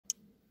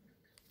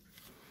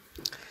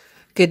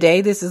Good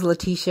day. This is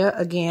Lateesha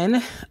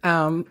again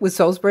with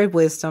Soul Spread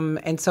Wisdom.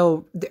 And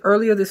so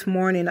earlier this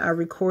morning, I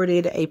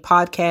recorded a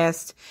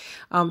podcast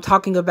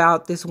talking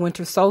about this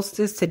winter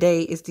solstice.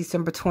 Today is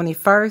December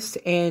 21st,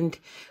 and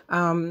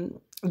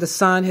the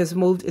sun has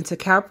moved into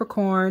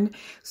Capricorn.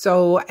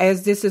 So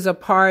as this is a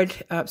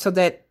part,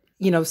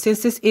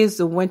 since this is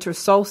the winter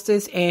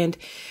solstice and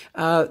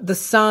the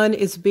sun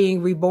is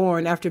being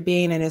reborn after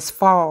being in its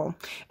fall,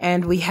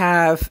 and we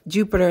have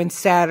Jupiter and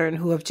Saturn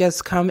who have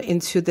just come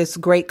into this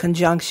great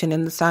conjunction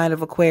in the sign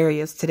of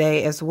Aquarius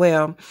today as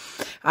well.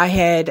 I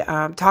had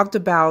talked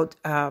about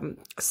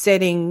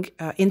setting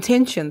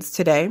intentions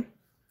today.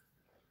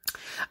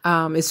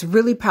 It's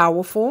really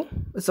powerful.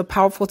 It's a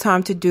powerful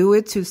time to do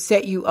it, to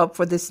set you up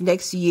for this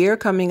next year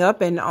coming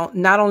up. And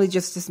not only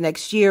just this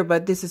next year,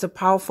 but this is a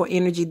powerful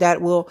energy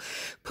that will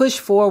push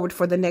forward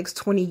for the next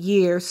 20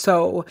 years.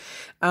 So,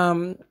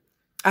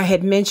 I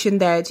had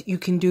mentioned that you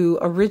can do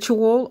a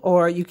ritual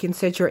or you can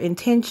set your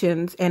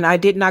intentions. And I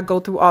did not go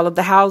through all of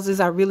the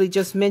houses. I really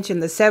just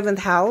mentioned the seventh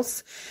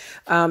house.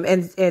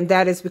 And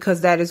that is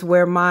because that is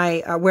where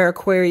where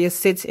Aquarius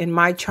sits in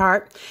my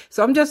chart.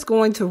 So I'm just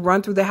going to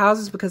run through the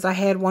houses because I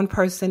had one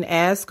person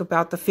ask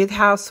about the fifth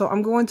house. So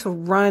I'm going to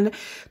run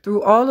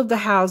through all of the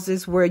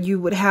houses where you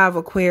would have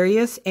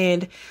Aquarius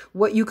and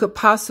what you could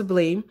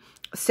possibly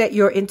set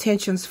your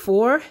intentions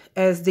for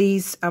as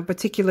these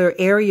particular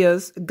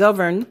areas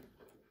govern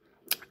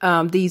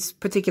these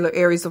particular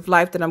areas of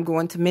life that I'm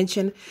going to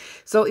mention.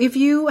 So if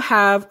you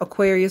have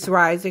Aquarius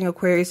rising,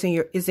 Aquarius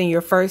is in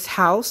your first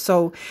house.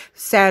 So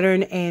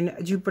Saturn and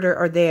Jupiter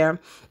are there.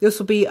 This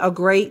will be a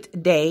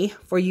great day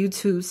for you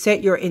to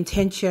set your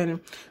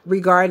intention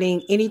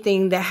regarding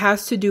anything that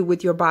has to do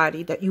with your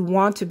body, that you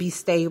want to be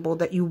stable,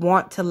 that you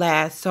want to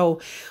last. So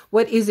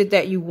what is it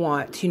that you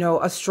want?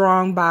 A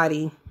strong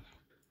body,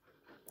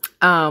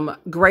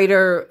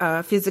 greater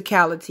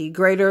physicality,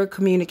 greater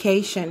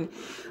communication,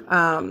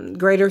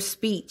 greater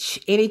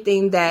speech,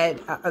 anything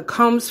that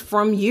comes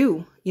from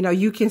you.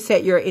 You can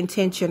set your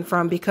intention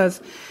from, because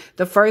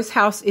the first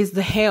house is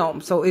the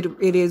helm. So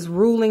it is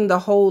ruling the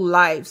whole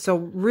life. So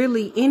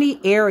really any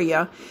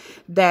area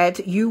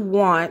that you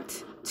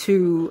want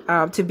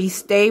to be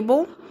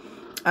stable,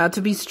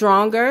 to be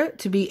stronger,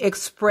 to be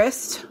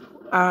expressed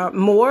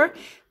more.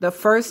 The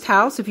first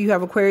house, if you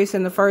have Aquarius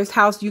in the first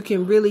house, you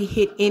can really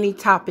hit any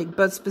topic,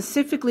 but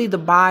specifically the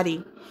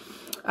body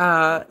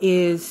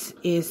is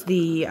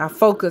the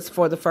focus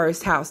for the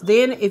first house.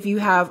 Then if you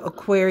have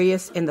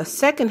Aquarius in the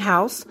second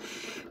house,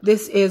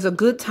 this is a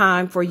good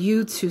time for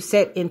you to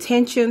set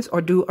intentions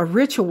or do a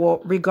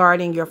ritual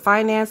regarding your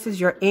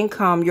finances, your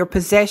income, your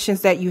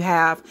possessions that you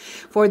have,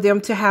 for them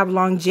to have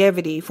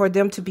longevity, for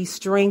them to be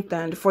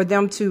strengthened, for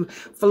them to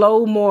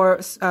flow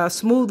more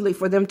smoothly,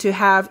 for them to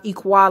have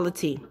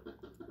equality.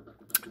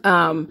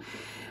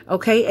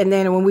 Okay. And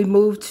then when we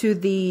move to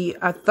the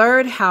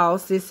third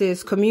house, this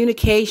is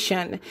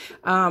communication,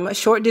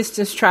 short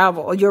distance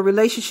travel, your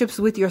relationships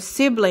with your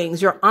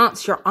siblings, your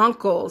aunts, your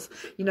uncles,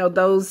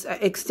 those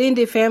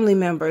extended family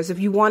members. If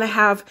you want to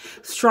have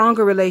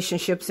stronger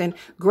relationships and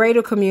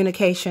greater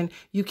communication,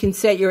 you can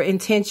set your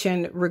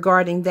intention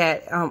regarding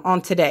that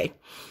on today.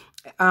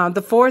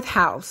 The fourth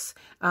house,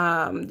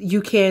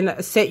 you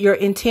can set your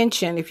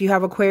intention. If you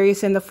have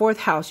Aquarius in the fourth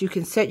house, you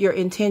can set your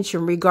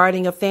intention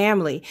regarding a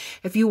family.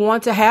 If you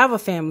want to have a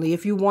family,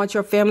 if you want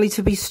your family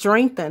to be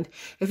strengthened,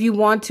 if you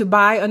want to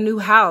buy a new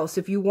house,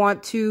 if you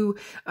want to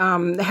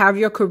have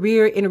your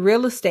career in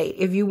real estate,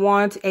 if you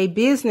want a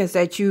business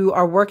that you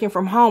are working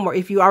from home, or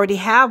if you already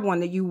have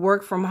one that you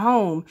work from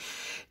home,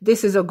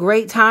 this is a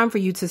great time for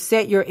you to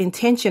set your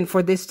intention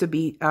for this to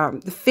be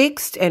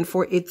fixed, and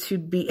for it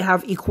to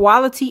have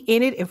equality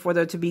in it, and for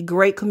there to be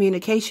great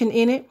communication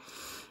in it,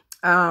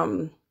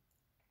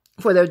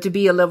 for there to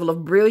be a level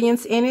of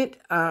brilliance in it.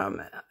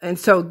 And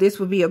so this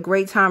would be a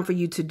great time for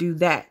you to do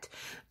that.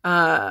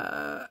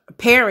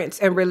 Parents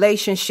and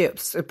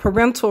relationships,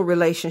 parental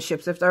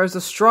relationships, if there's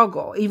a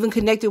struggle, even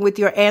connected with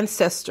your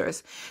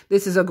ancestors,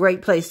 this is a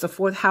great place. The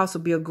fourth house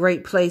will be a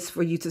great place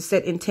for you to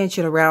set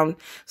intention around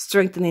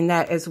strengthening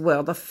that as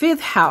well. The fifth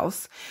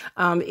house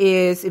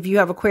is, if you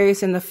have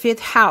Aquarius in the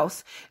fifth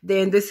house,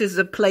 then this is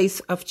a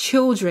place of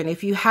children.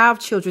 If you have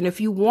children,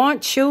 if you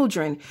want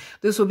children,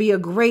 this will be a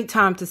great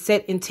time to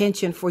set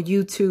intention for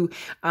you to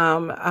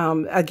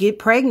get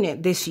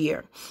pregnant this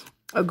year.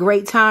 A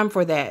great time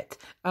for that.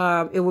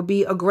 It will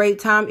be a great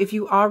time, if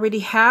you already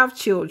have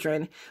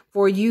children,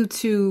 for you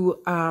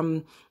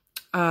to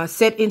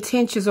set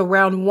intentions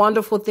around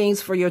wonderful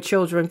things for your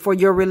children, for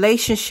your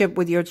relationship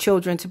with your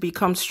children to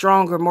become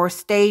stronger, more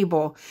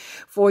stable,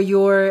 for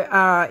your,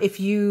 if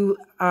you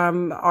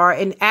are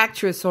an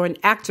actress or an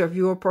actor, if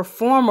you're a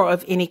performer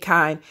of any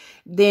kind,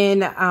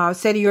 then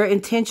set your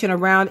intention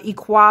around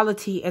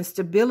equality and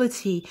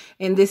stability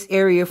in this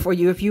area for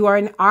you. If you are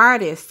an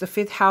artist, the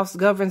fifth house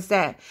governs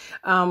that.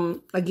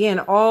 Again,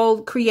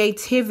 all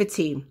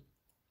creativity,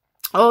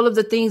 all of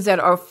the things that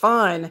are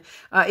fun.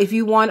 If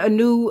you want a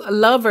new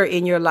lover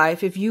in your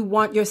life, if you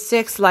want your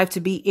sex life to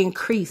be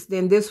increased,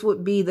 then this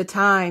would be the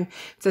time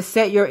to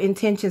set your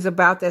intentions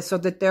about that, so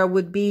that there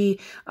would be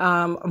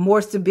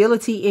more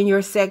stability in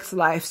your sex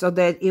life, so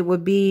that it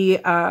would be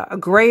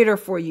greater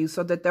for you,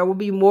 so that there will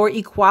be more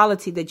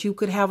equality, that you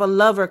could have a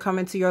lover come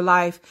into your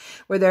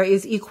life where there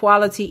is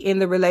equality in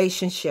the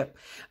relationship.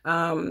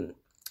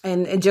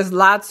 And just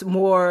lots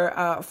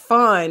more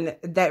fun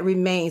that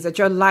remains, that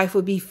your life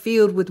will be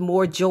filled with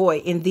more joy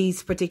in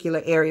these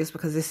particular areas,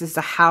 because this is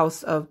the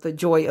house of the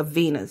joy of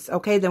Venus.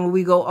 Okay, then when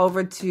we go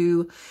over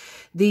to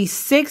the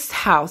 6th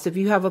house, if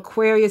you have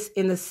Aquarius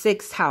in the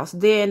 6th house,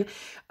 then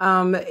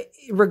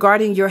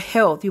regarding your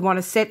health, you want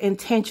to set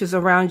intentions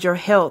around your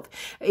health.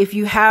 If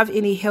you have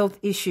any health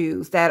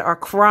issues that are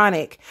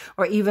chronic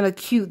or even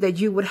acute, that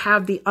you would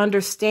have the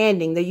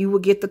understanding, that you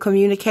would get the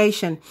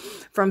communication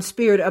from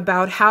spirit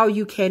about how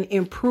you can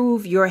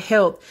improve your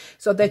health,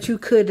 so that you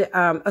could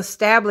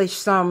establish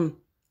some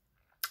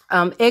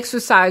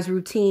exercise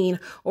routine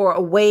or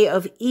a way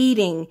of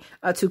eating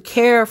to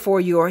care for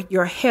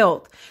your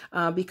health,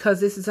 because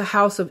this is a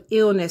house of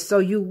illness. So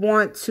you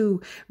want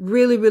to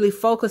really, really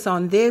focus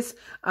on this.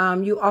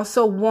 You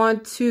also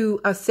want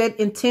to set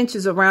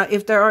intentions around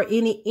if there are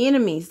any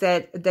enemies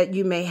that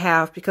you may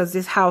have, because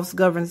this house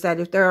governs that.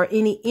 If there are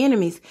any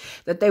enemies,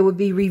 that they would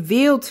be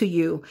revealed to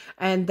you,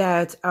 and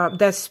that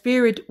that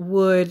spirit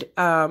would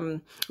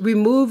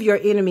remove your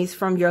enemies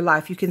from your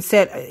life. You can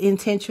set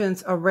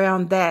intentions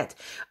around that,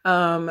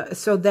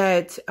 so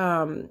that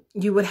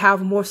you would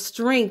have more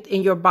strength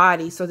in your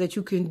body, so that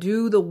you can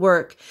do the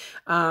work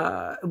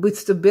with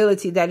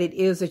stability that it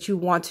is that you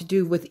want to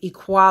do, with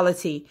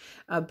equality,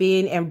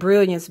 being and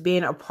brilliance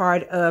being a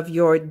part of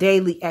your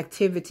daily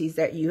activities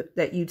that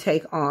you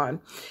take on.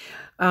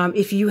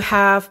 If you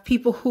have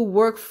people who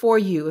work for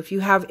you, if you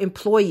have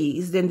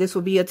employees, then this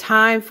will be a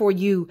time for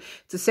you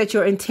to set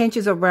your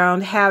intentions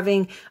around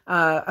having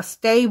a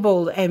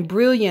stable and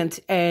brilliant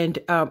and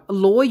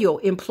loyal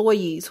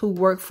employees who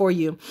work for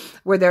you,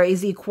 where there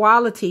is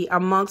equality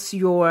amongst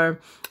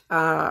your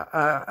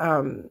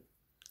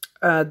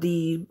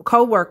the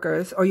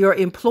co-workers or your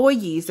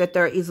employees, that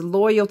there is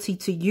loyalty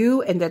to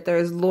you, and that there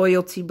is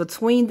loyalty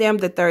between them,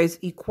 that there is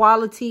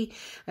equality,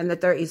 and that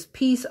there is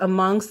peace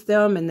amongst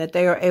them, and that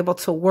they are able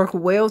to work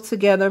well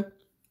together,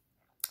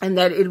 and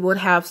that it would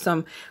have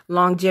some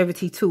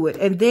longevity to it.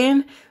 And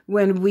then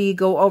when we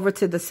go over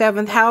to the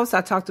 7th house, I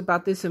talked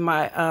about this in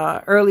my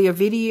earlier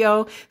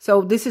video.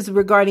 So this is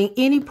regarding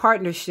any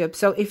partnership.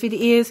 So if it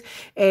is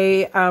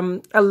a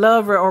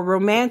lover or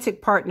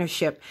romantic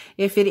partnership,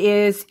 if it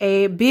is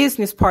a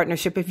business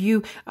partnership, if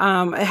you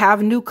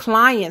have new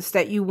clients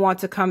that you want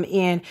to come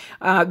in,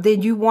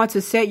 then you want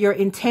to set your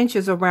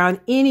intentions around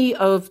any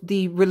of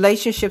the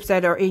relationships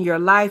that are in your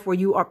life where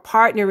you are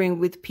partnering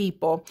with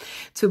people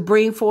to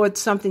bring forward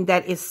something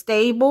that is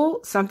stable,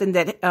 something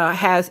that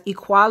has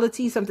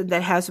equality, something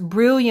that has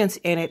brilliance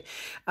in it,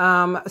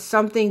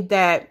 something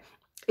that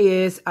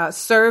is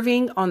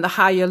serving on the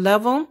higher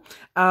level,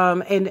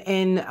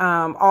 and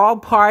all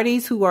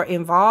parties who are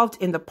involved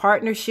in the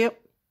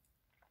partnership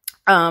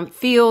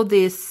feel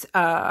this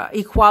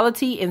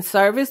equality in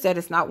service, that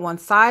it's not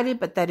one-sided,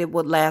 but that it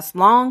would last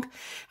long,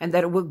 and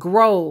that it would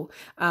grow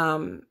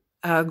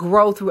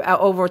throughout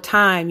over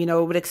time. You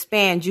know, it would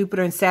expand,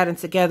 Jupiter and Saturn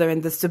together,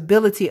 and the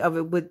stability of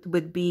it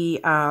would be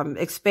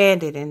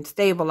expanded and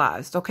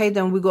stabilized. Okay,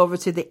 then we go over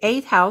to the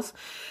 8th house,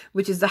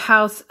 which is the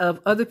house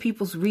of other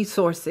people's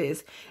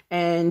resources,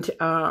 and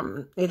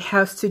it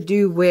has to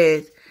do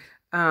with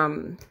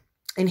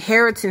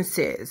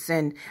inheritances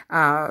and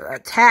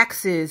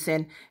taxes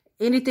and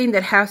anything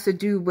that has to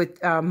do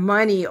with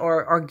money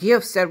or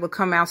gifts that would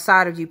come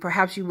outside of you.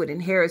 Perhaps you would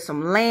inherit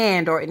some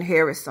land or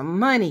inherit some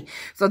money.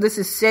 So this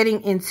is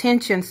setting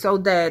intention so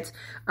that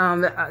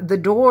the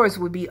doors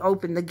would be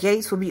open, the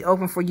gates would be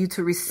open for you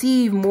to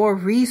receive more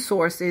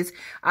resources,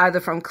 either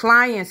from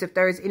clients, if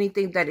there is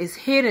anything that is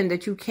hidden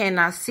that you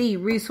cannot see,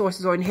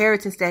 resources or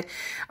inheritance that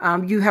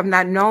you have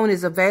not known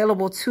is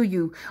available to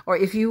you, or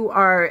if you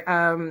are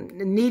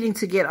needing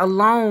to get a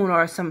loan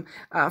or some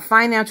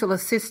financial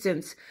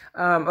assistance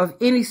of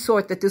any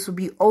sort, that this will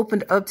be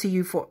opened up to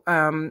you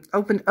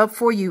opened up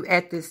for you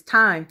at this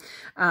time,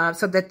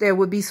 so that there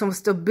would be some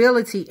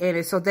stability in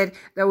it, so that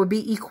there would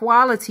be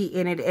equality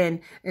in it,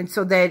 and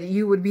so that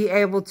you would be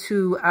able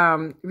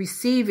to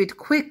receive it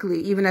quickly,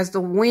 even as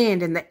the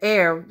wind and the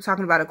air,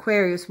 talking about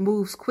Aquarius,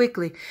 moves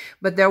quickly,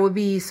 but there would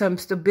be some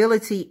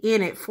stability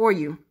in it for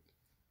you,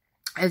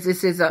 as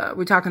this is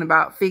we're talking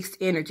about fixed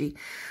energy.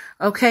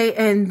 Okay,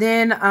 and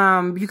then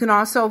you can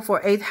also, for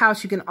 8th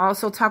house, you can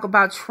also talk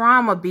about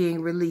trauma being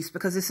released,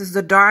 because this is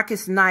the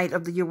darkest night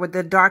of the year, where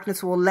the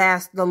darkness will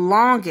last the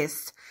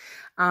longest,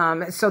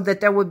 so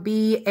that there would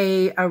be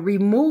a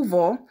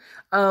removal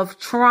of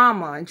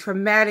trauma and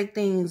traumatic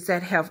things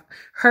that have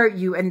hurt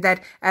you, and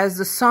that as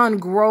the sun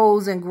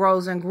grows and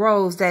grows and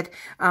grows, that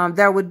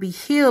there would be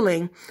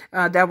healing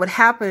that would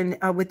happen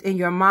within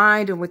your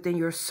mind and within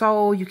your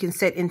soul. You can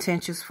set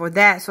intentions for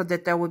that, so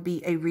that there would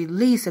be a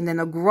release and then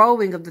a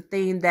growing of the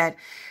thing that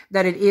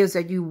it is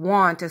that you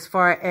want, as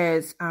far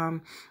as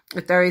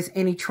if there is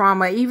any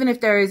trauma, even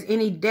if there is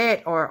any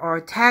debt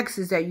or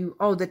taxes that you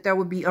owe, that there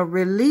would be a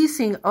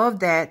releasing of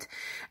that,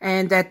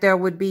 and that there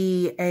would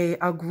be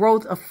a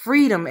growth of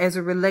freedom as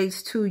it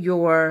relates to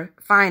your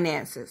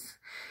finances,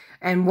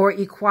 and more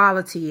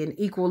equality and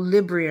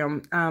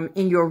equilibrium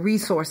in your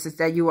resources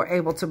that you are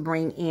able to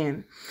bring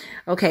in.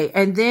 Okay,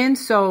 and then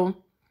so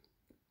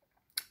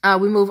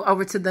we move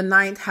over to the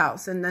ninth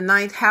house, and the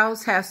ninth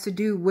house has to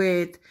do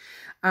with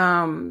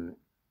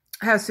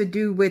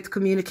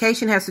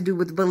communication, has to do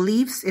with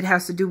beliefs. It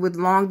has to do with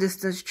long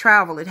distance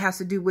travel. It has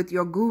to do with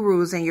your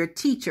gurus and your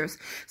teachers.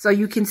 So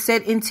you can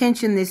set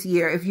intention this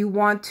year. If you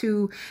want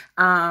to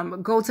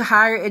go to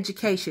higher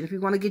education, if you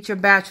want to get your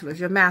bachelor's,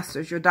 your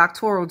master's, your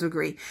doctoral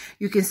degree,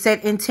 you can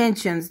set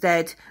intentions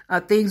that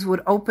things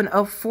would open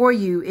up for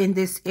you in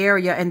this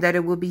area, and that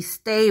it will be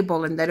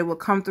stable, and that it will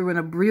come through in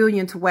a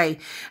brilliant way,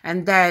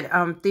 and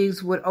that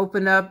things would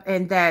open up,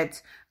 and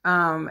that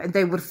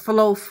they would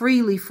flow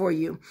freely for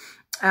you.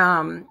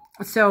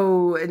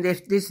 So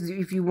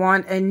if you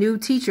want a new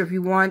teacher, if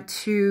you want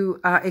to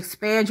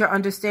expand your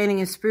understanding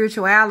in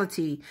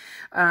spirituality,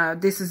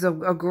 this is a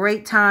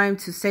great time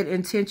to set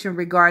intention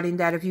regarding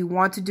that. If you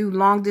want to do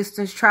long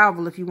distance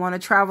travel, if you want to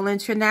travel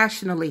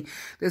internationally,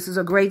 this is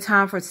a great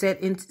time for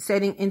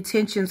setting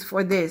intentions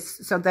for this,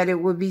 so that it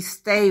will be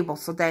stable,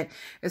 so that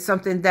it's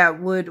something that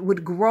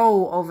would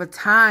grow over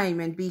time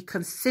and be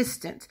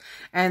consistent,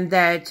 and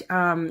that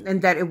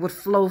it would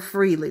flow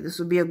freely. This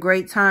would be a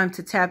great time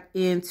to tap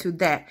into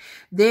that.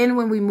 Then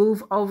when we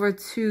move over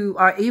to,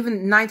 or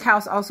even ninth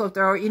house, also if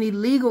there are any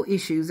legal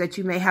issues that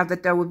you may have,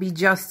 that there would be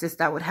justice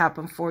that would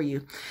happen for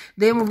you.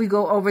 Then when we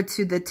go over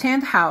to the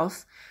 10th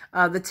house,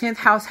 the 10th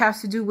house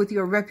has to do with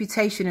your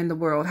reputation in the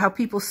world, how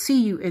people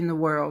see you in the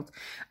world.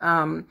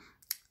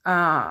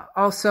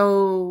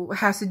 Also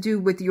has to do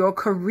with your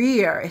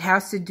career. It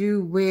has to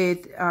do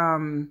with,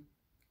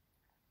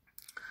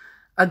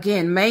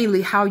 again,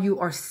 mainly how you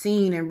are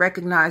seen and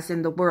recognized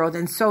in the world.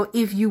 And so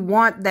if you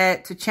want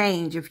that to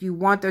change, if you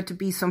want there to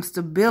be some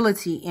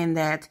stability in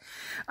that,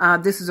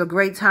 this is a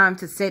great time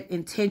to set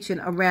intention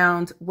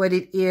around what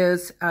it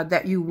is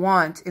that you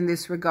want in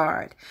this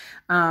regard.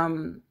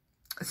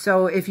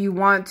 So if you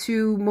want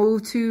to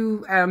move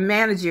to a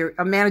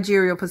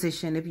managerial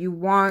position, if you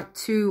want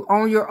to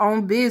own your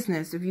own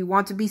business, if you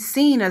want to be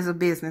seen as a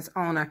business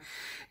owner,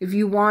 if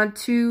you want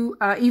to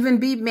even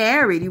be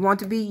married, you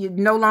want to be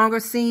no longer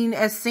seen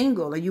as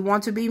single, and you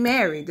want to be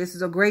married, this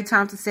is a great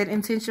time to set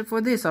intention for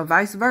this, or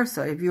vice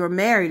versa. If you are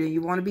married and you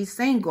want to be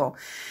single,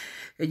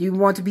 and you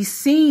want to be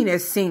seen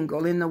as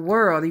single in the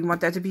world, you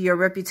want that to be your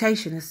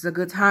reputation, this is a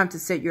good time to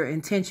set your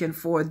intention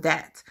for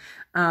that.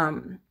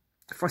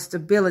 For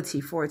stability,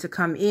 for it to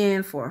come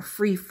in, for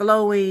free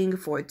flowing,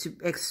 for it to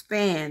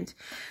expand.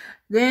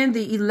 Then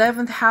the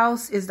 11th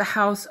house is the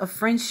house of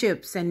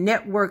friendships and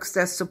networks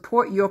that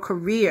support your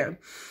career.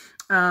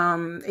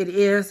 It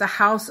is the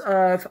house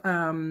of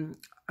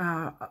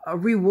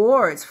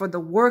rewards for the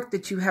work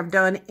that you have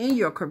done in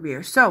your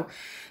career. So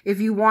if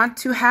you want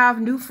to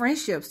have new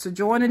friendships, to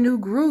join a new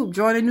group,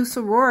 join a new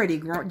sorority,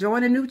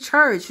 join a new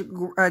church,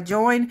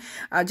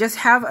 just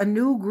have a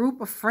new group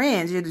of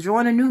friends,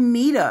 join a new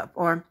meetup,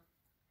 or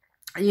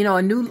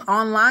a new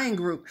online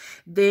group,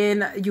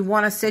 then you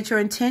want to set your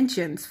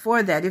intentions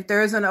for that. If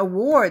there is an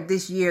award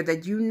this year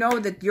that you know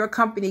that your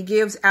company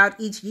gives out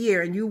each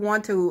year, and you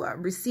want to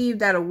receive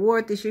that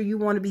award this year, you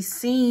want to be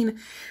seen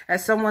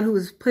as someone who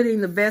is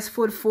putting the best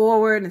foot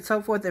forward and so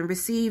forth, and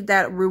receive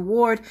that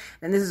reward,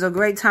 then this is a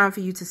great time for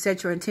you to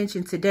set your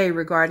intention today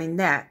regarding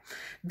that.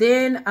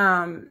 Then,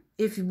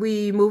 if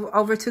we move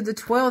over to the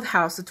 12th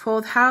house, the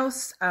 12th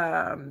house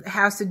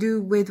has to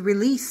do with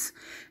release.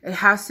 It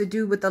has to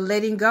do with the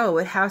letting go.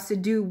 It has to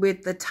do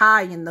with the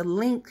tie and the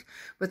link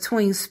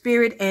between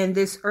spirit and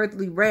this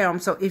earthly realm.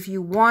 So if you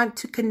want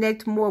to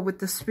connect more with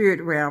the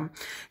spirit realm,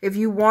 if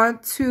you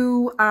want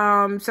to,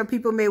 some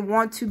people may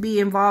want to be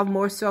involved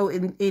more so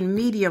in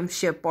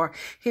mediumship, or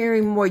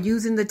hearing more,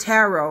 using the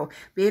tarot,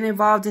 being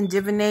involved in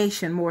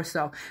divination more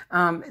so.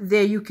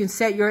 There you can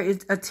set your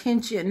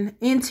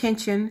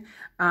intention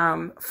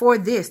for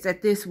this,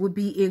 that this would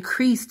be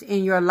increased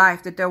in your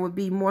life, that there would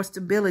be more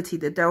stability,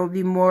 that there would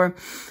be more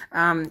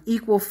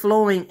equal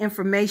flowing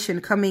information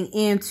coming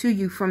into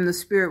you from the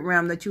spirit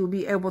realm, that you will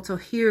be able to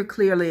hear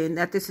clearly, and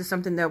that this is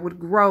something that would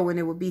grow, and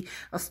it would be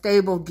a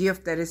stable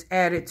gift that is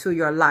added to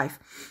your life.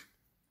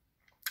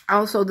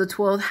 Also, the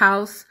 12th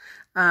house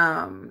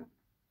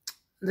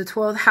The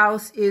 12th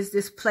house is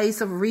this place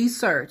of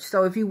research.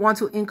 So if you want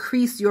to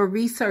increase your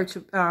research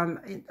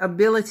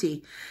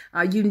ability,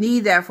 you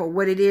need that for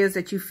what it is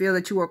that you feel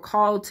that you are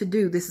called to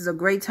do. This is a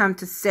great time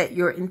to set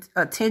your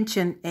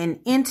attention and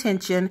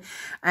intention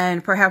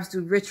and perhaps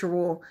do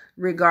ritual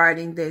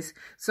regarding this.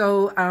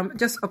 So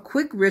just a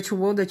quick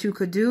ritual that you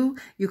could do.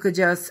 You could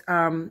just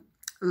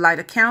light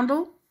a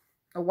candle,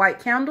 a white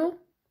candle.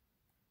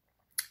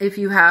 If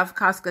you have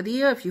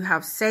cascarilla, if you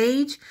have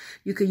sage,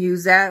 you can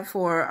use that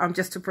for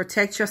just to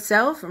protect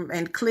yourself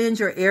and cleanse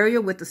your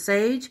area with the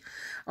sage.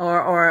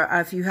 Or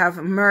if you have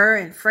myrrh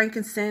and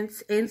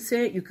frankincense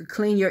incense, you could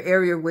clean your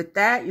area with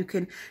that. You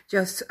can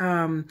just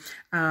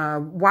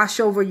wash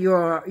over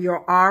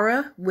your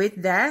aura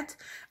with that.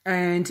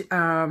 And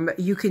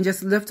you can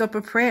just lift up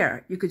a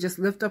prayer. You could just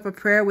lift up a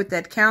prayer with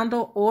that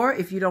candle. Or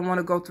if you don't want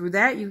to go through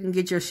that, you can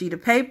get your sheet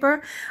of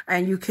paper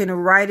and you can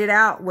write it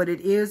out, what it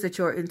is that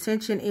your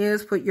intention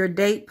is. Put your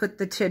date, put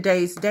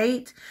today's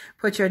date,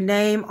 put your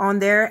name on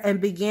there,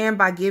 and begin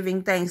by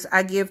giving thanks.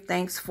 I give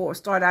thanks for.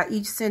 Start out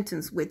each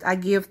sentence with I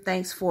give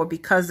thanks for,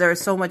 because there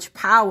is so much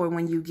power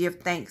when you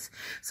give thanks.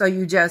 So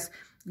you just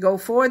go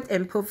forth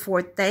and put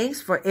forth thanks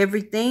for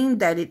everything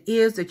that it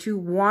is that you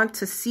want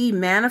to see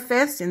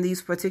manifest in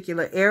these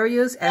particular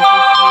areas as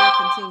this year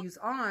continues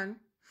on.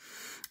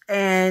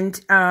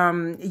 And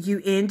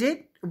you end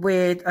it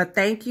with a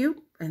thank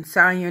you and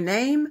sign your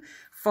name,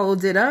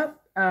 fold it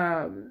up,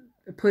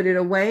 put it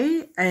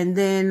away, and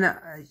then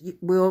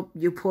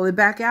you pull it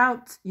back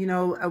out,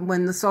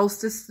 when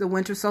the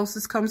winter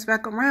solstice comes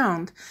back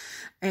around,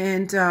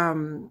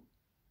 and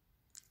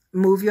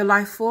move your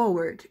life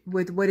forward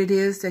with what it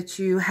is that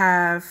you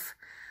have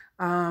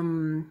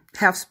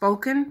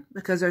spoken,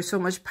 because there's so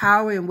much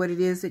power in what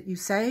it is that you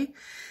say,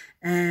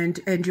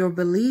 and your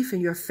belief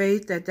and your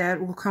faith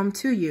that will come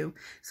to you.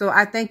 So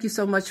I thank you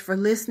so much for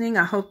listening.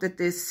 I hope that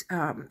this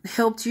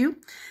helped you.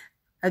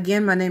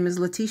 Again, my name is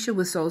Lateesha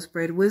with Soul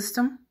Spread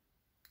Wisdom.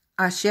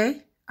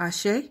 Ase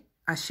Ase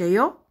Ase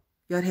O.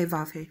 Yod He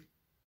Vav He.